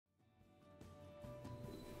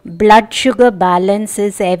Blood sugar balance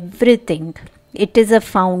is everything. It is a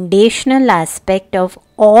foundational aspect of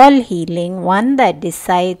all healing, one that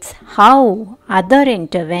decides how other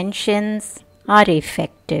interventions are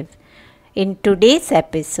effective. In today's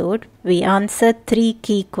episode, we answer three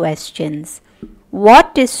key questions.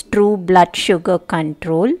 What is true blood sugar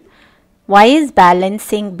control? Why is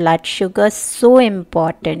balancing blood sugar so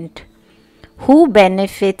important? Who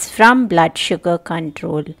benefits from blood sugar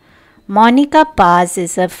control? Monica Paz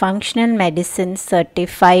is a functional medicine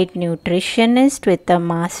certified nutritionist with a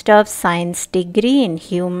Master of Science degree in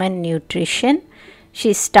human nutrition.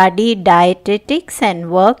 She studied dietetics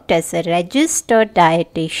and worked as a registered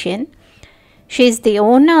dietitian. She is the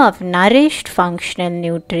owner of Nourished Functional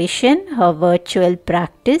Nutrition, her virtual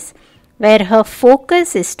practice, where her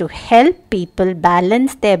focus is to help people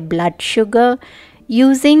balance their blood sugar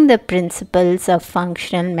using the principles of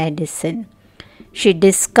functional medicine. She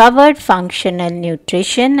discovered functional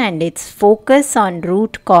nutrition and its focus on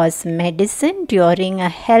root cause medicine during a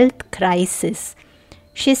health crisis.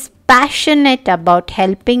 She is passionate about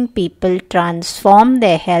helping people transform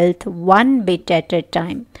their health one bit at a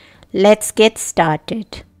time. Let's get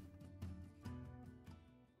started.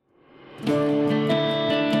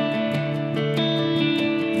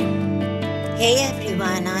 Hey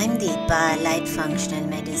everyone, I'm Deepa, light functional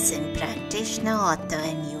medicine practitioner, author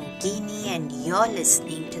and yogini, and you're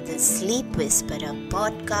listening to the Sleep Whisperer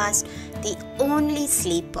podcast, the only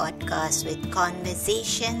sleep podcast with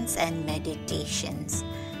conversations and meditations.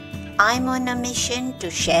 I'm on a mission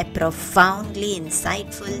to share profoundly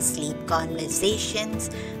insightful sleep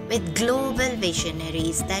conversations with global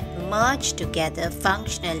visionaries that merge together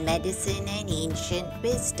functional medicine and ancient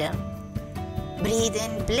wisdom. Breathe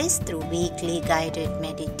in bliss through weekly guided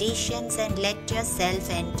meditations and let yourself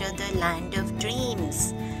enter the land of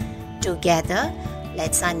dreams. Together,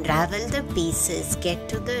 let's unravel the pieces, get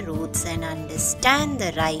to the roots, and understand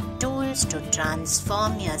the right tools to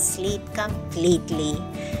transform your sleep completely.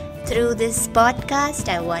 Through this podcast,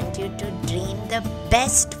 I want you to dream the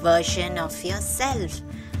best version of yourself.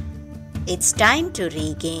 It's time to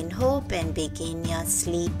regain hope and begin your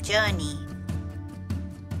sleep journey.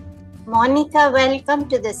 Monica, welcome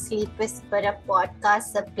to the Sleep Whisperer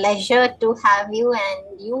podcast. A pleasure to have you,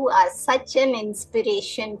 and you are such an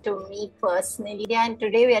inspiration to me personally. And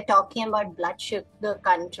today we are talking about blood sugar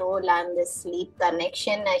control and the sleep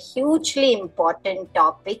connection, a hugely important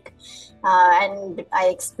topic. And I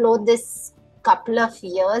explored this couple of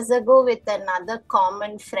years ago with another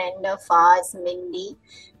common friend of ours, Mindy.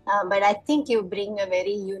 But I think you bring a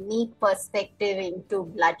very unique perspective into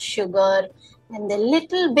blood sugar, and the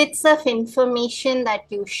little bits of information that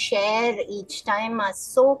you share each time are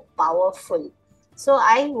so powerful. So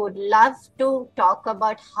I would love to talk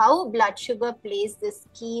about how blood sugar plays this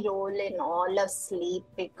key role in all of sleep,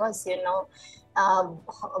 because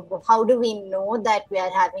how do we know that we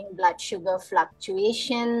are having blood sugar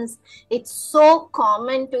fluctuations? It's so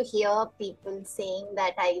common to hear people saying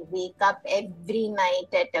that I wake up every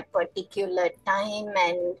night at a particular time,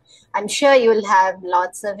 and I'm sure you'll have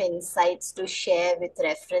lots of insights to share with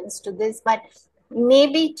reference to this, but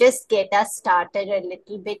maybe just get us started a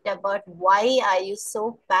little bit about why are you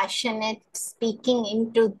so passionate speaking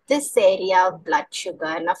into this area of blood sugar?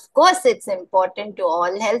 And of course, it's important to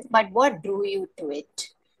all health, but what drew you to it?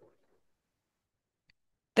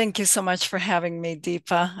 Thank you so much for having me,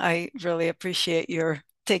 Deepa. I really appreciate your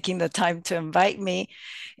taking the time to invite me,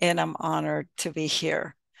 and I'm honored to be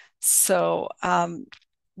here. So,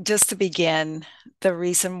 just to begin, the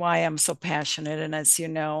reason why I'm so passionate, and as you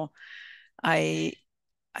know, I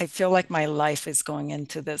I feel like my life is going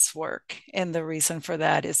into this work. And the reason for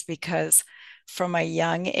that is because from a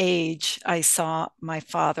young age, I saw my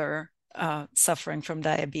father suffering from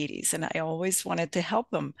diabetes, and I always wanted to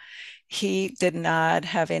help him. He did not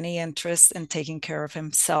have any interest in taking care of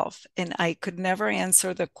himself, and I could never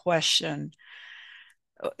answer the question.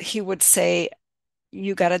 He would say,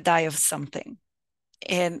 "You got to die of something."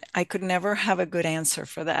 And I could never have a good answer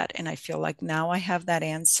for that. And I feel like now I have that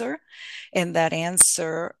answer. And that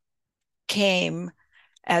answer came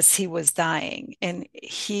as he was dying. And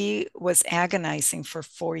he was agonizing for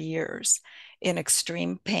 4 years in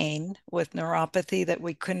extreme pain with neuropathy that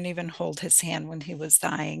we couldn't even hold his hand when he was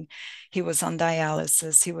dying. He was on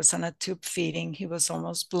dialysis. He was on a tube feeding. He was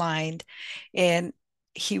almost blind. And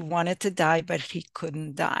he wanted to die, but he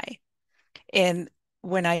couldn't die. And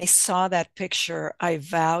when I saw that picture, I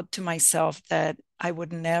vowed to myself that I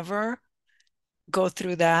would never go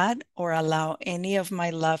through that or allow any of my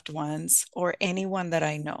loved ones or anyone that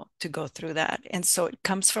I know to go through that. And so it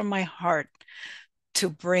comes from my heart to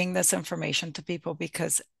bring this information to people,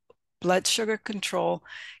 because blood sugar control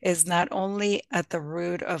is not only at the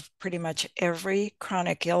root of pretty much every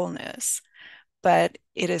chronic illness, but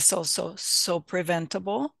it is also so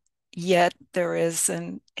preventable, yet there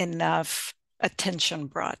isn't enough attention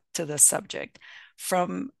brought to the subject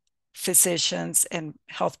from physicians and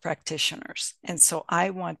health practitioners. And so I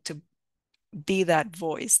want to be that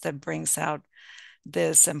voice that brings out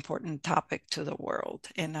this important topic to the world.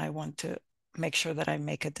 And I want to make sure that I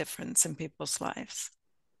make a difference in people's lives.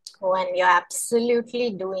 Oh, and you're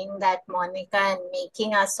absolutely doing that, Monica, and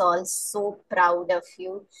making us all so proud of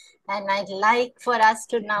you. And I'd like for us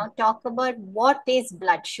to now talk about what is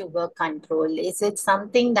blood sugar control. Is it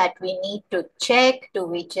something that we need to check? Do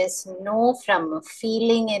we just know from a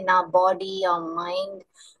feeling in our body or mind?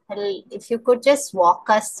 Well, if you could just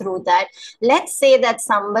walk us through that. Let's say that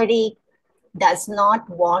somebody does not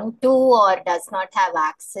want to or does not have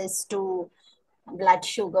access to blood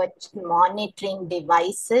sugar monitoring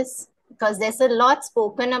devices, because there's a lot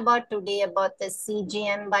spoken about today about the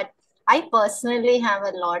CGM, but I personally have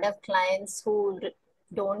a lot of clients who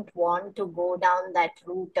don't want to go down that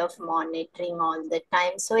route of monitoring all the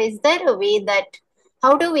time. So is there a way that,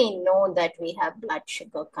 how do we know that we have blood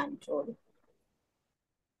sugar control?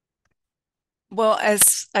 Well,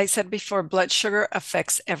 as I said before, blood sugar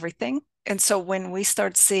affects everything. And so when we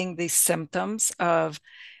start seeing these symptoms of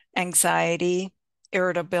anxiety,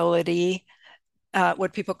 irritability,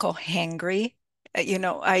 what people call hangry,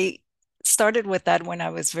 I started with that when I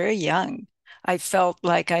was very young. I felt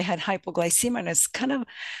like I had hypoglycemia, and it's kind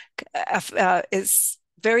of is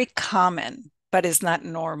very common, but is not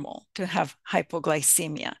normal to have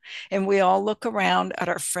hypoglycemia. And we all look around at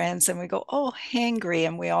our friends and we go, oh, hangry.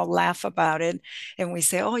 And we all laugh about it. And we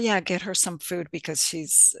say, oh, yeah, get her some food because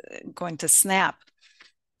she's going to snap.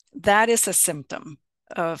 That is a symptom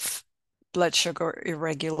of blood sugar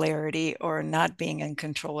irregularity or not being in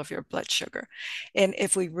control of your blood sugar. And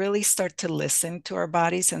if we really start to listen to our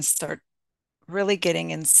bodies and start really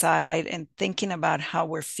getting inside and thinking about how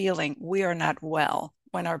we're feeling, we are not well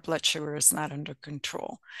when our blood sugar is not under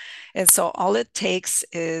control. And so all it takes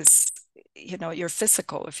is, your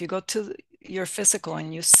physical. If you go to your physical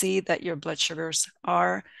and you see that your blood sugars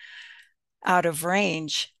are out of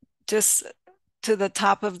range, just to the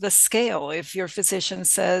top of the scale, if your physician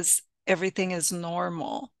says everything is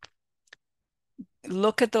normal,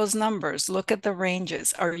 look at those numbers, look at the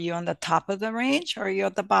ranges. Are you on the top of the range or are you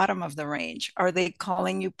at the bottom of the range? Are they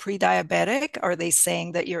calling you pre-diabetic? Are they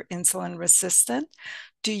saying that you're insulin resistant?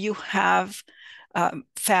 Do you have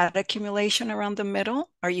fat accumulation around the middle?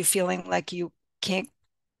 Are you feeling like you can't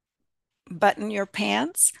button your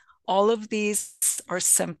pants? All of these are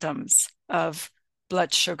symptoms of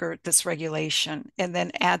blood sugar dysregulation. And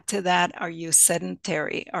then add to that, are you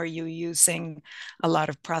sedentary? Are you using a lot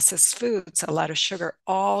of processed foods, a lot of sugar?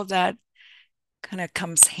 All that kind of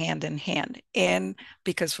comes hand in hand. And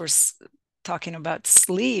because we're talking about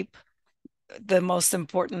sleep, the most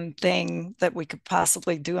important thing that we could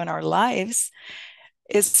possibly do in our lives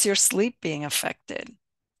is your sleep being affected.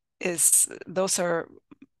 Those are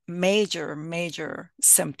major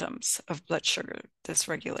symptoms of blood sugar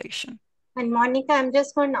dysregulation. And Monica, I'm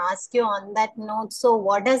just going to ask you on that note. So,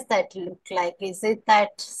 what does that look like? Is it that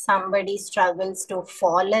somebody struggles to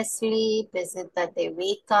fall asleep? Is it that they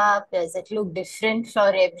wake up? Does it look different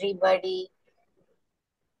for everybody?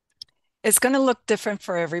 It's going to look different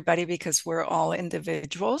for everybody because we're all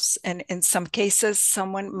individuals. And in some cases,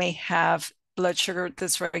 someone may have blood sugar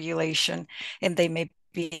dysregulation and they may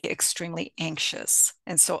be extremely anxious.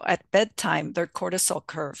 And so at bedtime, their cortisol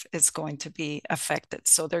curve is going to be affected.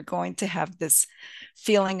 So they're going to have this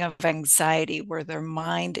feeling of anxiety where their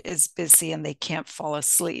mind is busy and they can't fall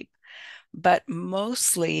asleep. But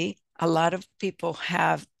mostly, a lot of people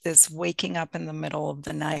have this waking up in the middle of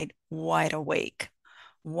the night wide awake.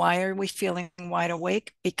 Why are we feeling wide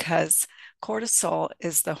awake? Because cortisol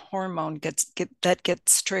is the hormone that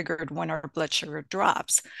gets triggered when our blood sugar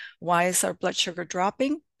drops. Why is our blood sugar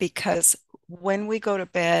dropping? Because when we go to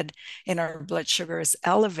bed and our blood sugar is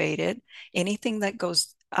elevated, anything that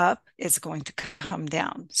goes up is going to come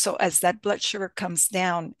down. So as that blood sugar comes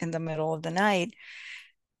down in the middle of the night,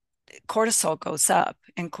 cortisol goes up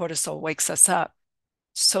and cortisol wakes us up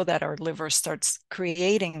so that our liver starts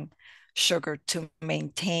creating sugar to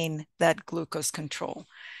maintain that glucose control.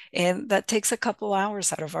 And that takes a couple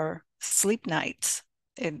hours out of our sleep nights.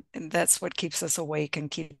 And that's what keeps us awake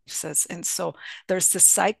and keeps us. And so there's this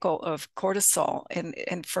cycle of cortisol.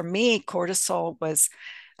 And for me, cortisol was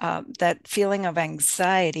that feeling of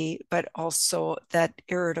anxiety, but also that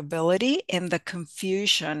irritability and the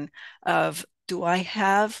confusion of, do I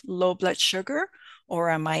have low blood sugar or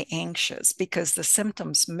am I anxious? Because the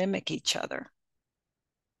symptoms mimic each other.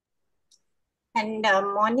 And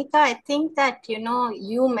Monica, I think that,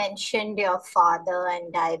 you mentioned your father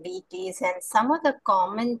and diabetes, and some of the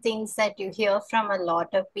common things that you hear from a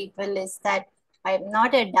lot of people is that I'm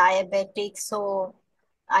not a diabetic, so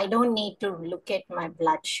I don't need to look at my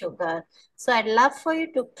blood sugar. So I'd love for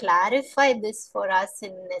you to clarify this for us,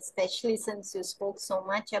 and especially since you spoke so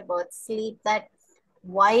much about sleep, that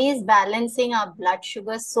why is balancing our blood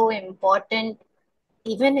sugar so important,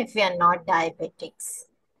 even if we are not diabetics?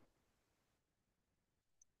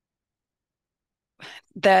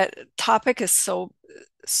 That topic is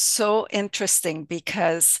so interesting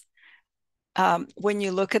because when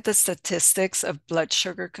you look at the statistics of blood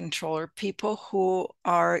sugar controller, people who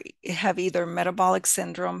have either metabolic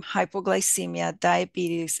syndrome, hypoglycemia,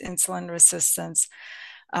 diabetes, insulin resistance,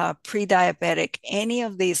 pre-diabetic, any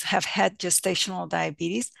of these have had gestational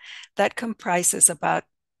diabetes, that comprises about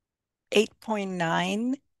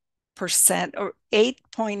 8.9% or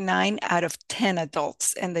 8.9 out of 10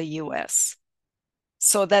 adults in the US.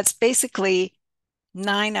 So that's basically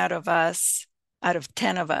 9 out of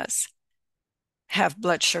 10 of us have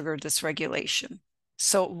blood sugar dysregulation.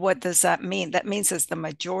 So what does that mean? That means as the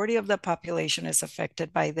majority of the population is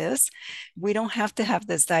affected by this, we don't have to have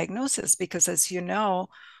this diagnosis because, as you know,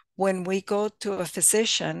 when we go to a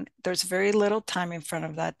physician, there's very little time in front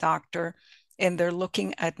of that doctor, and they're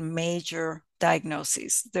looking at major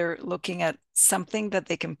diagnoses. They're looking at something that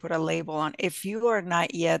they can put a label on. If you are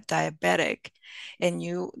not yet diabetic and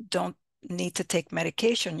you don't need to take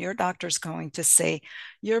medication, your doctor's going to say,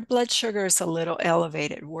 your blood sugar is a little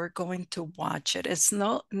elevated. We're going to watch it. It's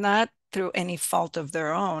not through any fault of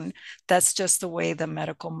their own. That's just the way the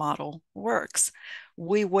medical model works.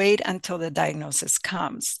 We wait until the diagnosis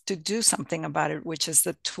comes to do something about it, which is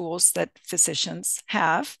the tools that physicians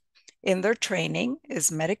have in their training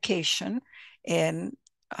is medication and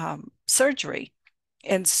surgery.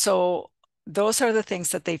 And so those are the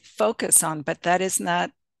things that they focus on, but that is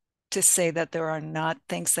not to say that there are not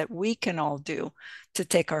things that we can all do to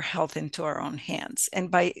take our health into our own hands.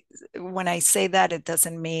 And when I say that, it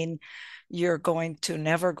doesn't mean you're going to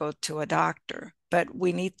never go to a doctor, but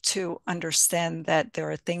we need to understand that there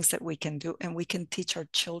are things that we can do and we can teach our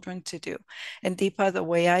children to do. And Deepa, the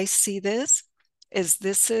way I see this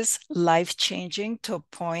is life-changing to a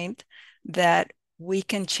point that we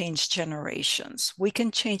can change generations. We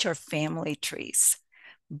can change our family trees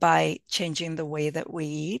by changing the way that we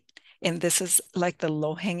eat. And this is like the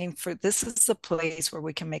low-hanging fruit. This is the place where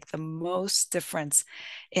we can make the most difference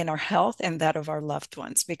in our health and that of our loved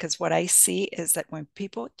ones. Because what I see is that when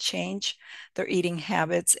people change their eating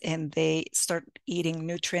habits and they start eating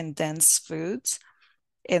nutrient-dense foods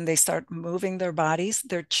and they start moving their bodies,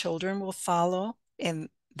 their children will follow and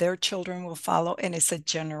their children will follow. And it's a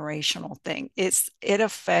generational thing. It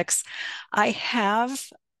affects, I have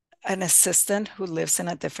an assistant who lives in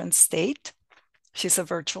a different state. She's a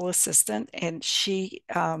virtual assistant, and she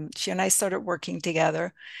and I started working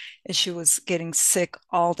together, and she was getting sick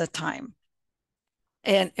all the time.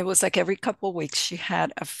 And it was like every couple of weeks she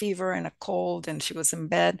had a fever and a cold, and she was in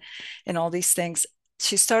bed, and all these things.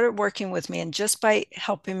 She started working with me, and just by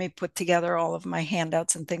helping me put together all of my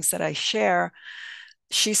handouts and things that I share,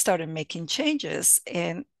 she started making changes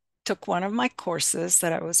and took one of my courses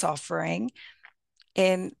that I was offering,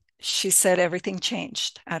 and she said everything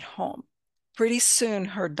changed at home. Pretty soon,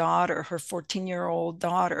 her daughter, her 14-year-old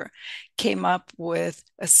daughter, came up with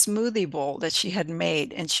a smoothie bowl that she had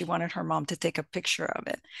made, and she wanted her mom to take a picture of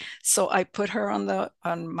it. So I put her on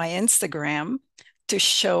my Instagram to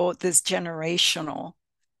show this generational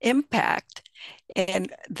impact.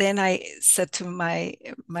 And then I said to my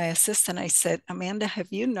assistant, I said, Amanda,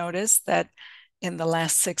 have you noticed that in the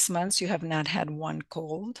last 6 months you have not had one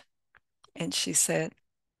cold? And she said,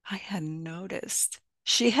 I hadn't noticed.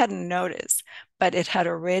 She hadn't noticed, but it had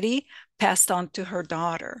already passed on to her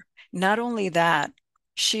daughter. Not only that,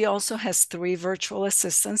 she also has 3 virtual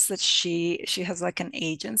assistants that she has like an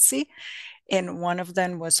agency, and one of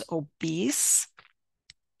them was obese.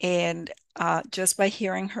 And just by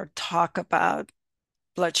hearing her talk about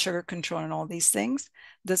blood sugar control and all these things,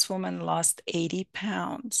 this woman lost 80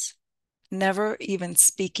 pounds, never even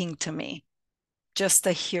speaking to me, just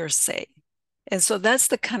a hearsay. And so that's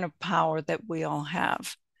the kind of power that we all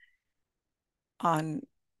have on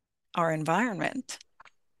our environment.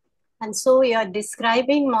 And so you're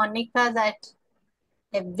describing, Monica, that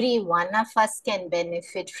every one of us can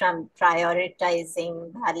benefit from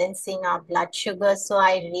prioritizing, balancing our blood sugar. So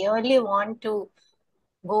I really want to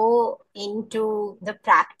go into the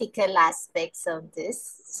practical aspects of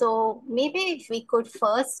this. So maybe if we could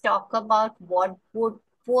first talk about what would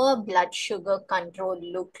poor blood sugar control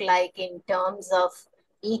look like in terms of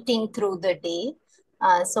eating through the day.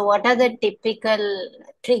 So what are the typical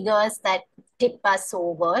triggers that tip us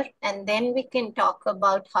over? And then we can talk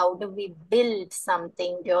about how do we build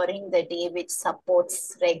something during the day which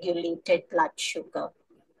supports regulated blood sugar.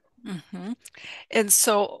 Mhm. And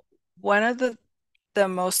so one of the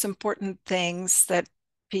most important things that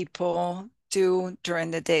people do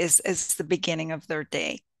during the day is the beginning of their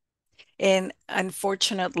day. And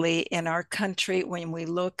unfortunately, in our country, when we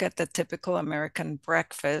look at the typical American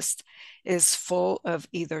breakfast, is full of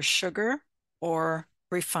either sugar or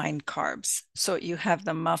refined carbs. So you have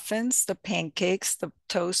the muffins, the pancakes, the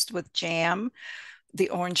toast with jam, the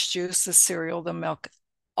orange juice, the cereal, the milk,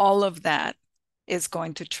 all of that is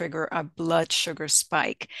going to trigger a blood sugar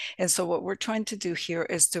spike. And so what we're trying to do here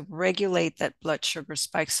is to regulate that blood sugar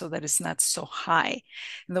spike so that it's not so high.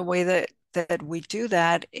 And the way that we do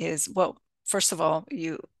that is, well, first of all,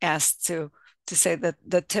 you asked to say that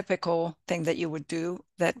the typical thing that you would do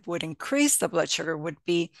that would increase the blood sugar would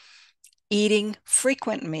be eating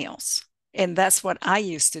frequent meals. And that's what I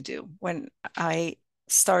used to do when I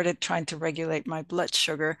started trying to regulate my blood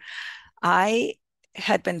sugar. I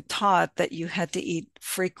had been taught that you had to eat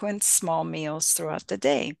frequent small meals throughout the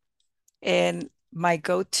day. And my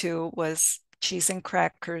go-to was cheese and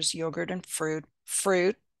crackers, yogurt and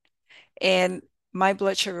fruit. And my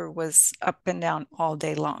blood sugar was up and down all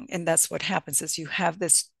day long. And that's what happens is you have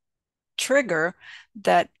this trigger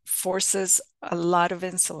that forces a lot of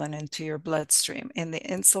insulin into your bloodstream. And the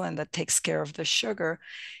insulin that takes care of the sugar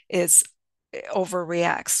is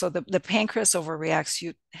overreacts. So the pancreas overreacts.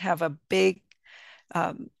 You have a big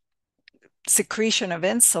um, secretion of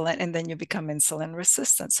insulin, and then you become insulin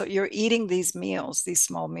resistant. So you're eating these meals, these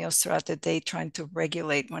small meals throughout the day, trying to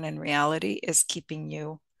regulate when in reality is keeping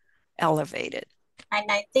you elevated. And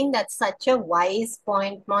I think that's such a wise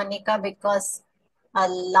point, Monica, because a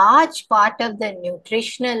large part of the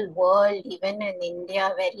nutritional world, even in India,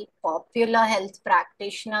 very popular health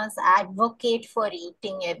practitioners advocate for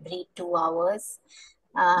eating every 2 hours.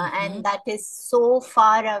 Mm-hmm. And that is so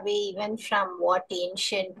far away, even from what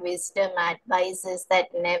ancient wisdom advises that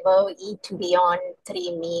never eat beyond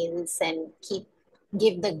 3 meals and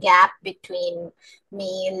give the gap between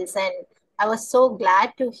meals. And I was so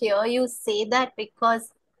glad to hear you say that because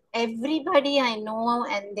everybody I know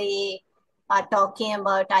and they are talking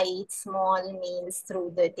about I eat small meals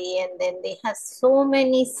through the day and then they have so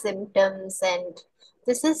many symptoms and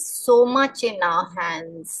this is so much in our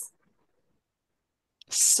hands.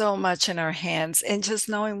 So much in our hands, and just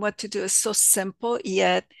knowing what to do is so simple,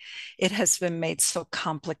 yet it has been made so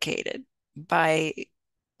complicated by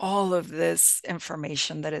all of this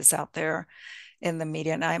information that is out there in the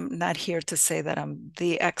media. And I'm not here to say that I'm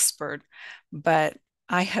the expert, but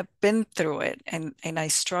I have been through it and I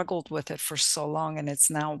struggled with it for so long and it's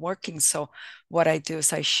now working. So what I do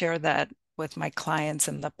is I share that with my clients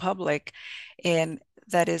and the public. And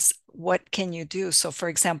that is, what can you do? So for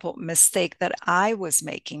example, mistake that I was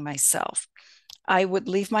making myself. I would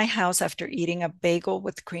leave my house after eating a bagel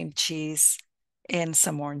with cream cheese and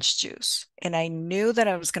some orange juice. And I knew that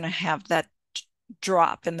I was going to have that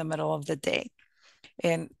drop in the middle of the day.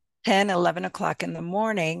 And 10, 11 o'clock in the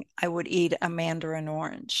morning, I would eat a mandarin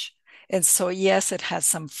orange. And so, yes, it has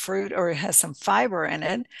some fruit or it has some fiber in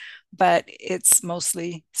it, but it's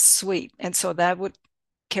mostly sweet. And so that would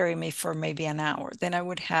carry me for maybe an hour. Then I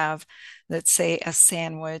would have, let's say, a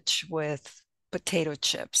sandwich with potato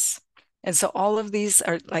chips. And so all of these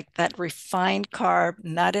are like that refined carb,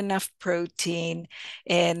 not enough protein,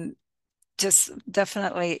 and just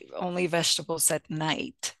definitely only vegetables at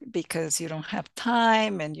night because you don't have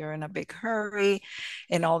time and you're in a big hurry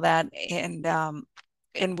and all that.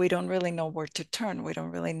 And we don't really know where to turn. We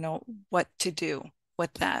don't really know what to do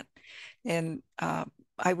with that. And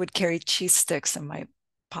I would carry cheese sticks in my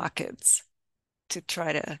pockets to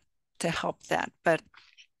try to help that. But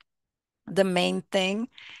the main thing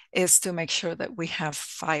is to make sure that we have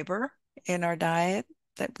fiber in our diet,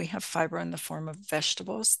 that we have fiber in the form of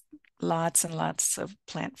vegetables, lots and lots of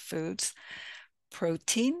plant foods,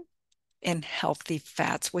 protein, and healthy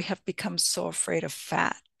fats. We have become so afraid of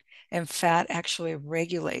fat, and fat actually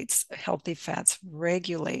regulates, healthy fats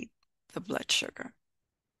regulate the blood sugar.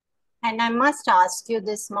 And I must ask you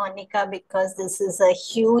this, Monica, because this is a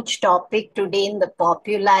huge topic today in the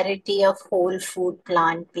popularity of whole food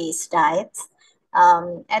plant-based diets.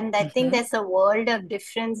 And I think Mhm. there's a world of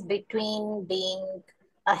difference between being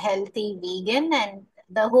a healthy vegan and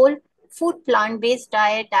the whole food plant-based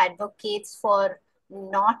diet advocates for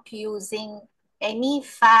not using any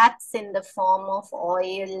fats in the form of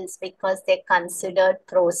oils because they're considered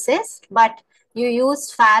processed, but you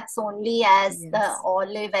use fats only as the Yes.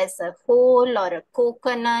 olive as a whole or a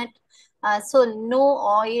coconut. So no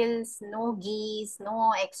oils, no ghees,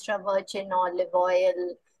 no extra virgin olive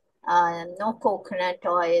oil, no coconut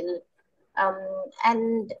oil.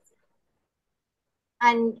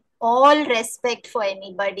 And all respect for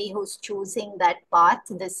anybody who's choosing that path.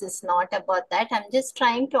 This is not about that. I'm just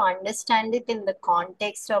trying to understand it in the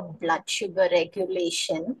context of blood sugar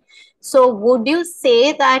regulation. So would you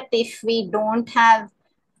say that if we don't have,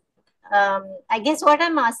 I guess what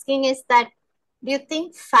I'm asking is that, do you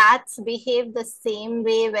think fats behave the same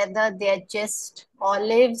way whether they're just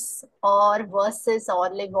olives or versus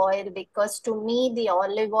olive oil? Because to me, the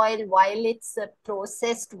olive oil, while it's a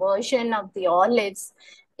processed version of the olives,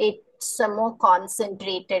 it's a more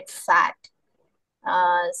concentrated fat.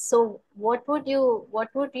 So what would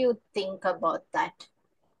you think about that?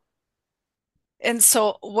 And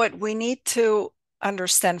so, what we need to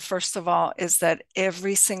understand, first of all, is that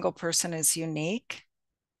every single person is unique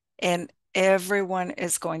and everyone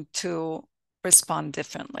is going to respond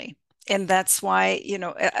differently. And that's why,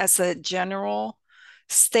 as a general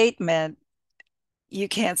statement, you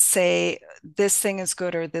can't say this thing is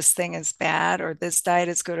good or this thing is bad, or this diet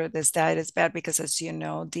is good or this diet is bad, because as you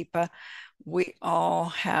know, Deepa, we all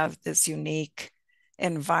have this unique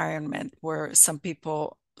environment where some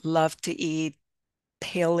people love to eat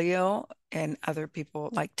paleo and other people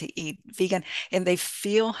like to eat vegan, and they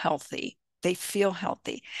feel healthy. They feel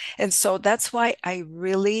healthy. And so that's why I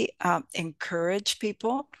really encourage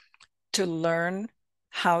people to learn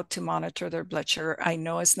how to monitor their blood sugar. I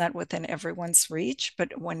know it's not within everyone's reach,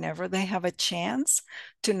 but whenever they have a chance,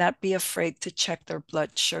 to not be afraid to check their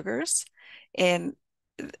blood sugars. And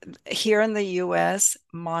here in the US,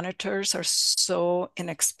 monitors are so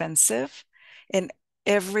inexpensive, and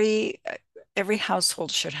every every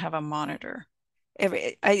household should have a monitor.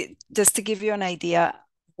 I just to give you an idea,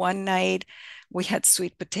 one night we had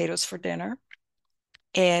sweet potatoes for dinner.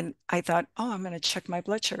 And I thought, oh, I'm going to check my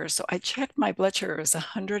blood sugar. So I checked my blood sugar. It was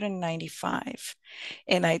 195.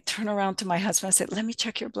 And I turned around to my husband and said, let me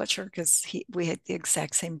check your blood sugar, because we had the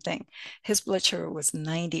exact same thing. His blood sugar was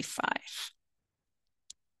 95.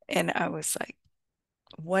 And I was like,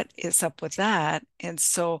 what is up with that? And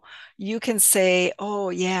so you can say, oh,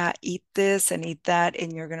 yeah, eat this and eat that,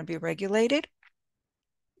 and you're going to be regulated.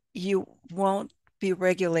 You won't be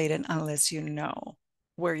regulated unless you know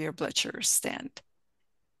where your blood sugars stand.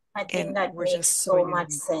 I think And that we're makes just so so much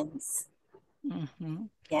unique. sense. Mhm.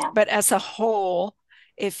 Yeah. But as a whole,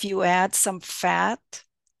 if you add some fat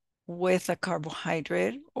with a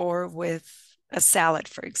carbohydrate or with a salad,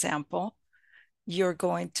 for example, you're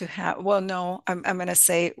going to have, well, no, I'm going to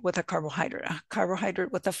say with a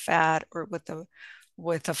carbohydrate with a fat or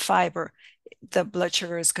with a fiber, the blood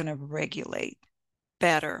sugar is going to regulate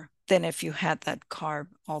better than if you had that carb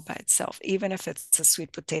all by itself. Even if it's a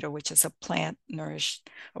sweet potato, which is a plant nourished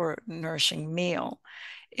or nourishing meal,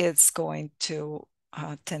 it's going to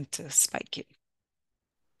tend to spike you.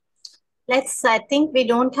 I think we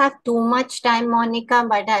don't have too much time, Monica,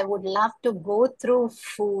 but I would love to go through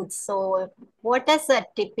food. So, what does a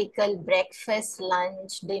typical breakfast,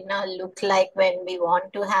 lunch, dinner look like when we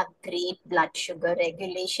want to have great blood sugar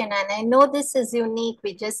regulation? And I know this is unique.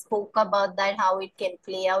 We just spoke about that, how it can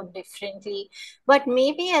play out differently. But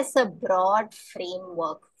maybe as a broad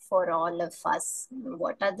framework for all of us,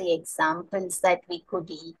 what are the examples that we could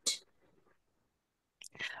eat?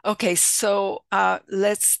 Okay, so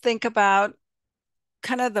let's think about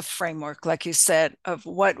kind of the framework, like you said, of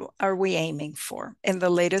what are we aiming for. And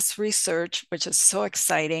the latest research, which is so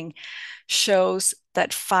exciting, shows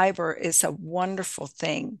that fiber is a wonderful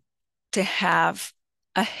thing to have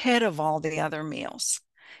ahead of all the other meals.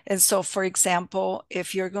 And so, for example,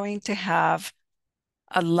 if you're going to have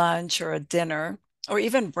a lunch or a dinner or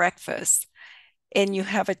even breakfast, and you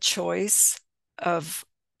have a choice of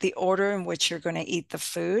the order in which you're going to eat the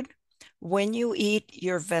food, when you eat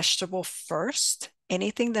your vegetable first,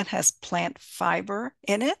 anything that has plant fiber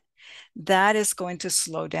in it, that is going to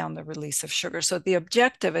slow down the release of sugar. So the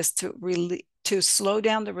objective is to slow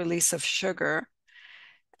down the release of sugar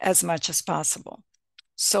as much as possible.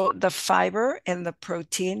 So the fiber and the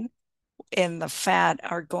protein and the fat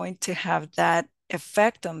are going to have that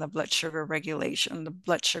effect on the blood sugar regulation, the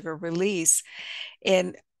blood sugar release.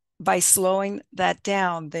 And by slowing that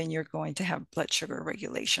down, then you're going to have blood sugar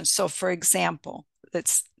regulation. So, for example,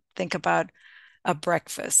 let's think about a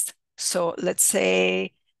breakfast. So, let's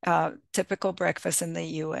say typical breakfast in the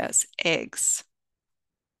US, eggs.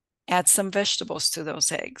 Add some vegetables to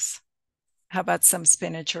those eggs. how about some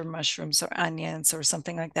spinach or mushrooms or onions or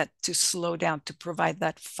something like that to slow down, to provide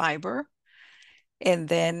that fiber, and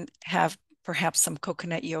then have perhaps some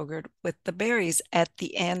coconut yogurt with the berries at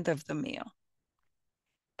the end of the meal.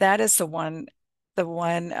 That is the one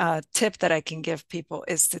tip that I can give people,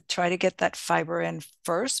 is to try to get that fiber in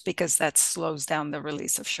first, because that slows down the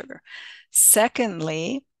release of sugar.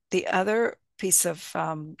 Secondly, the other piece of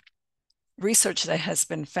research that has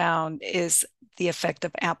been found is the effect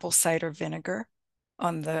of apple cider vinegar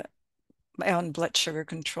on blood sugar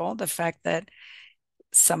control. The fact that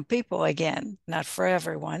some people, again, not for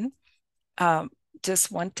everyone, um,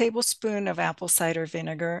 just 1 tablespoon of apple cider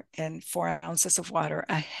vinegar and 4 ounces of water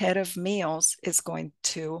ahead of meals is going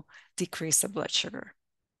to decrease the blood sugar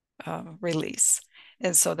release.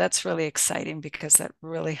 And so that's really exciting, because that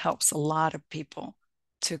really helps a lot of people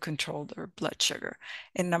to control their blood sugar.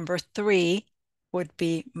 And number 3 would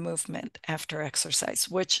be movement after exercise,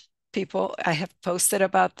 which people, I have posted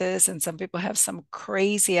about this, and some people have some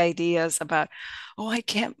crazy ideas about, oh, I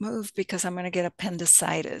can't move because I'm going to get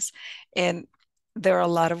appendicitis. And there are a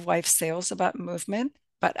lot of wives' tales about movement,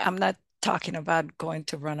 but I'm not talking about going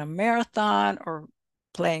to run a marathon or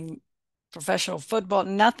playing professional football,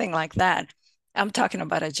 nothing like that. I'm talking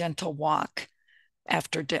about a gentle walk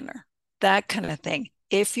after dinner, that kind of thing.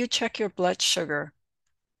 If you check your blood sugar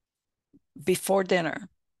before dinner,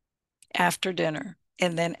 after dinner,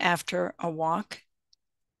 and then after a walk,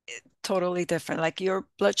 totally different. Like, your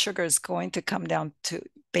blood sugar is going to come down to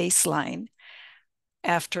baseline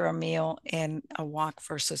after a meal and a walk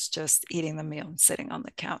versus just eating the meal and sitting on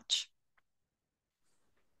the couch.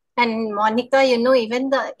 And Monica, even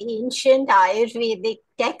the ancient Ayurvedic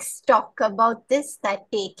texts talk about this,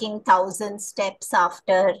 that taking 1,000 steps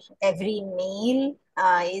after every meal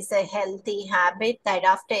is a healthy habit, that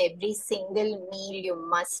after every single meal you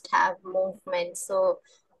must have movement. So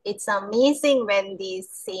it's amazing when these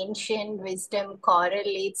ancient wisdom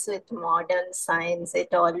correlates with modern science. It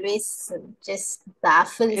always just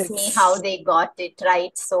baffles me how It's they got it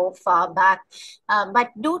right so far back. But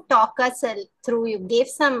do talk us through. You gave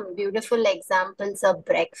some beautiful examples of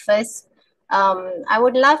breakfast. I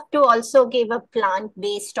would love to also give a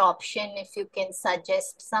plant-based option if you can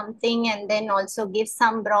suggest something, and then also give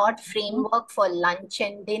some broad Mhm. framework for lunch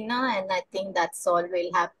and dinner. And I think that's all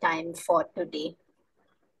we'll have time for today.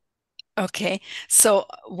 Okay. So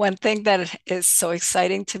one thing that is so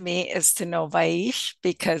exciting to me is to know Vaish,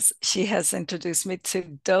 because she has introduced me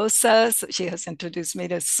to dosas. She has introduced me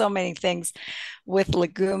to so many things with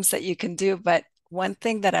legumes that you can do. But one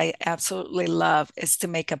thing that I absolutely love is to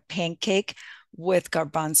make a pancake with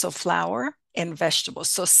garbanzo flour and vegetables.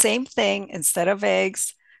 So same thing, instead of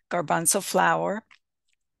eggs, garbanzo flour,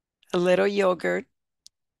 a little yogurt,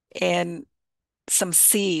 and some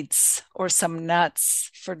seeds or some nuts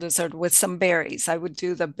for dessert with some berries. I would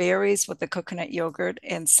do the berries with the coconut yogurt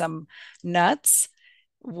and some nuts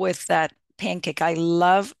with that pancake. I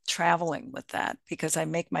love traveling with that because I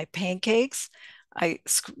make my pancakes. I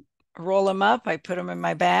roll them up, I put them in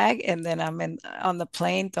my bag, and then I'm in on the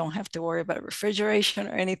plane. Don't have to worry about refrigeration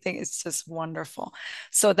or anything. It's just wonderful.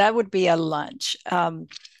 So that would be a lunch. I'm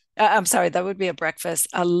sorry, that would be a breakfast.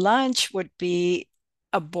 A lunch would be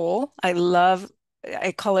a bowl.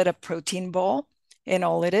 I call it a protein bowl. And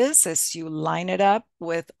all it is you line it up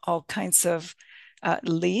with all kinds of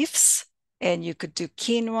leaves, and you could do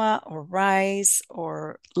quinoa or rice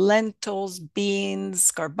or lentils,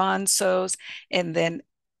 beans, garbanzos, and then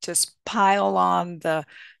just pile on the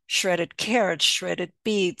shredded carrots, shredded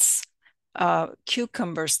beets,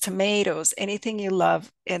 cucumbers, tomatoes, anything you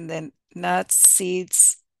love, and then nuts,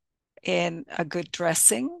 seeds, and a good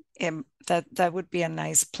dressing. And that would be a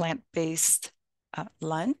nice plant-based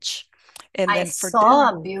lunch. And I then for saw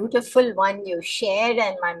dinner, a beautiful one you shared,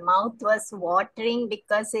 and my mouth was watering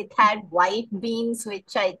because it had white beans,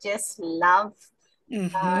 which I just love.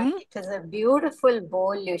 mhm. It was a beautiful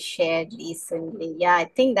bowl you shared recently. Yeah, I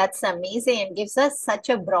think that's amazing and gives us such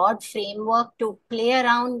a broad framework to play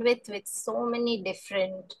around with so many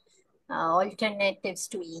different alternatives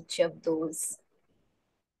to each of those.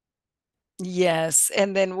 Yes,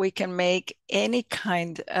 and then we can make any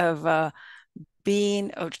kind of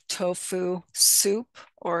bean or tofu soup,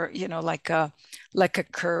 or like a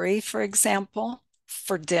curry, for example,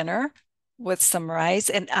 for dinner with some rice.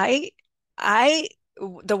 And I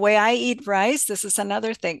the way I eat rice, this is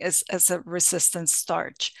another thing, is as a resistant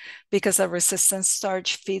starch, because a resistant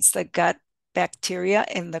starch feeds the gut bacteria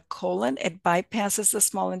in the colon. It bypasses the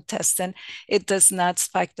small intestine. It does not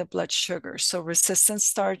spike the blood sugar. So resistant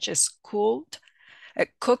starch is cooked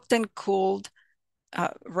and cooled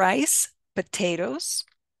rice, potatoes,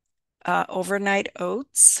 overnight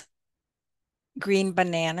oats, green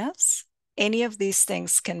bananas. Any of these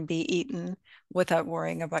things can be eaten without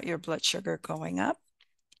worrying about your blood sugar going up.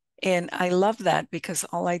 And I love that because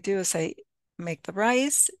all I do is I make the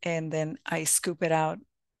rice and then I scoop it out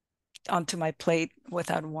onto my plate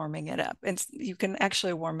without warming it up. And you can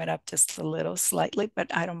actually warm it up just a little slightly,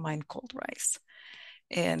 but I don't mind cold rice.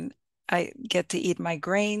 And I get to eat my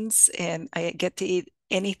grains and I get to eat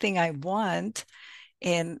anything I want.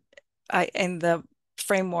 And I in the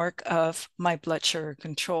framework of my blood sugar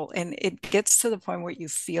control. And it gets to the point where you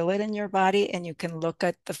feel it in your body and you can look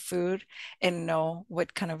at the food and know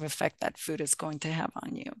what kind of effect that food is going to have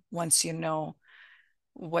on you once you know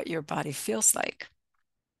what your body feels like.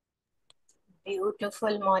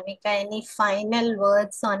 Beautiful, Monica. Any final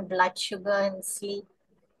words on blood sugar and sleep?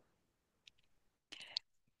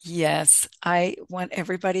 Yes, I want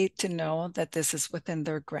everybody to know that this is within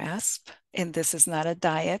their grasp and this is not a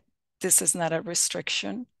diet. This is not a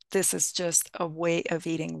restriction. This is just a way of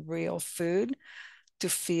eating real food to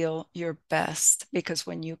feel your best. Because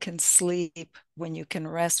when you can sleep, when you can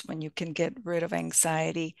rest, when you can get rid of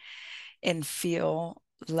anxiety and feel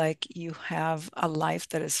like you have a life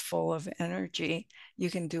that is full of energy, you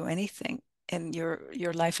can do anything. And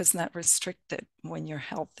your life is not restricted when you're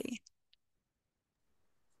healthy.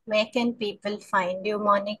 Where can people find you,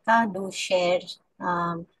 Monica? Do share.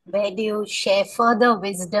 Where do you share further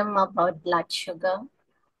wisdom about blood sugar?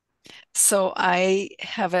 So I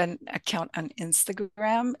have an account on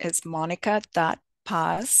Instagram. It's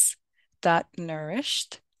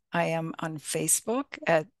monica.paz.nourished. I am on Facebook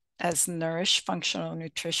as Nourished Functional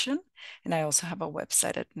Nutrition. And I also have a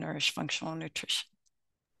website at Nourished Functional Nutrition.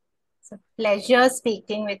 It's a pleasure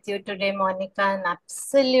speaking with you today, Monica. An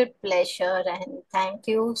absolute pleasure. And thank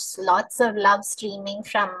you. Lots of love streaming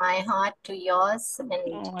from my heart to yours. And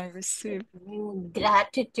Oh, I received.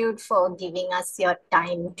 gratitude for giving us your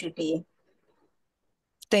time today.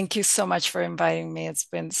 Thank you so much for inviting me. It's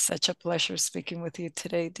been such a pleasure speaking with you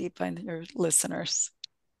today, Deepa, and your listeners.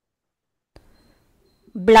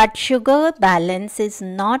 Blood sugar balance is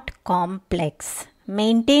not complex.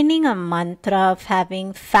 Maintaining a mantra of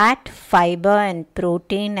having fat, fiber, and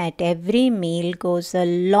protein at every meal goes a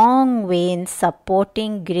long way in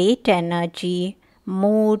supporting great energy,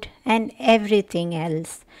 mood, and everything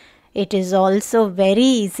else. It is also very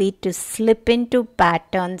easy to slip into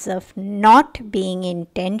patterns of not being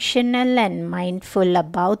intentional and mindful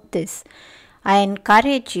about this. I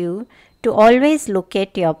encourage you to always look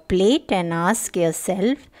at your plate and ask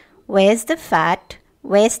yourself, where's the fat,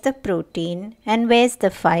 where's the protein, and where's the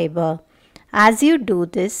fiber? As you do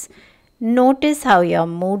this, notice how your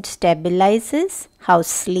mood stabilizes, how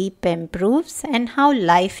sleep improves, and how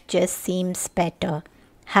life just seems better.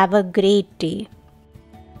 Have a great day.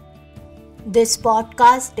 This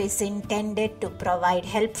podcast is intended to provide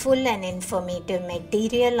helpful and informative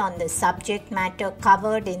material on the subject matter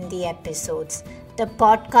covered in the episodes. The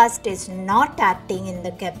podcast is not acting in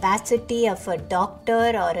the capacity of a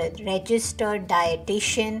doctor or a registered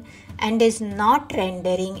dietitian and is not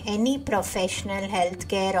rendering any professional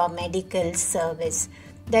healthcare or medical service.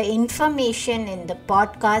 The information in the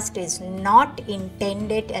podcast is not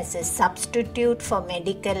intended as a substitute for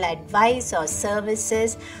medical advice or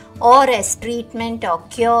services or as treatment or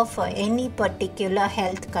cure for any particular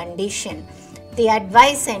health condition. The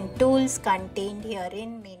advice and tools contained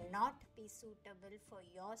herein may not be suitable for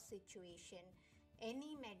your situation.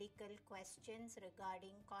 Any medical questions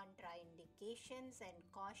regarding contraindications and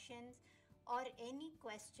cautions or any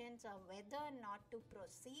questions on whether or not to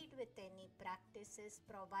proceed with any practices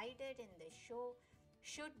provided in the show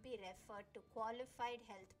should be referred to qualified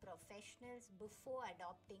health professionals before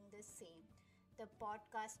adopting the same. The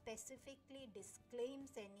podcast specifically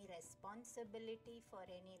disclaims any responsibility for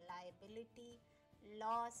any liability,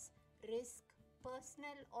 loss, risk,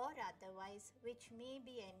 personal or otherwise, which may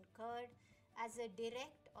be incurred as a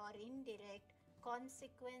direct or indirect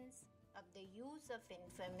consequence of the use of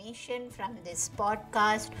information from this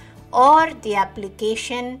podcast or the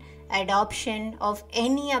application, adoption of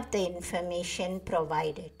any of the information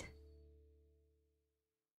provided.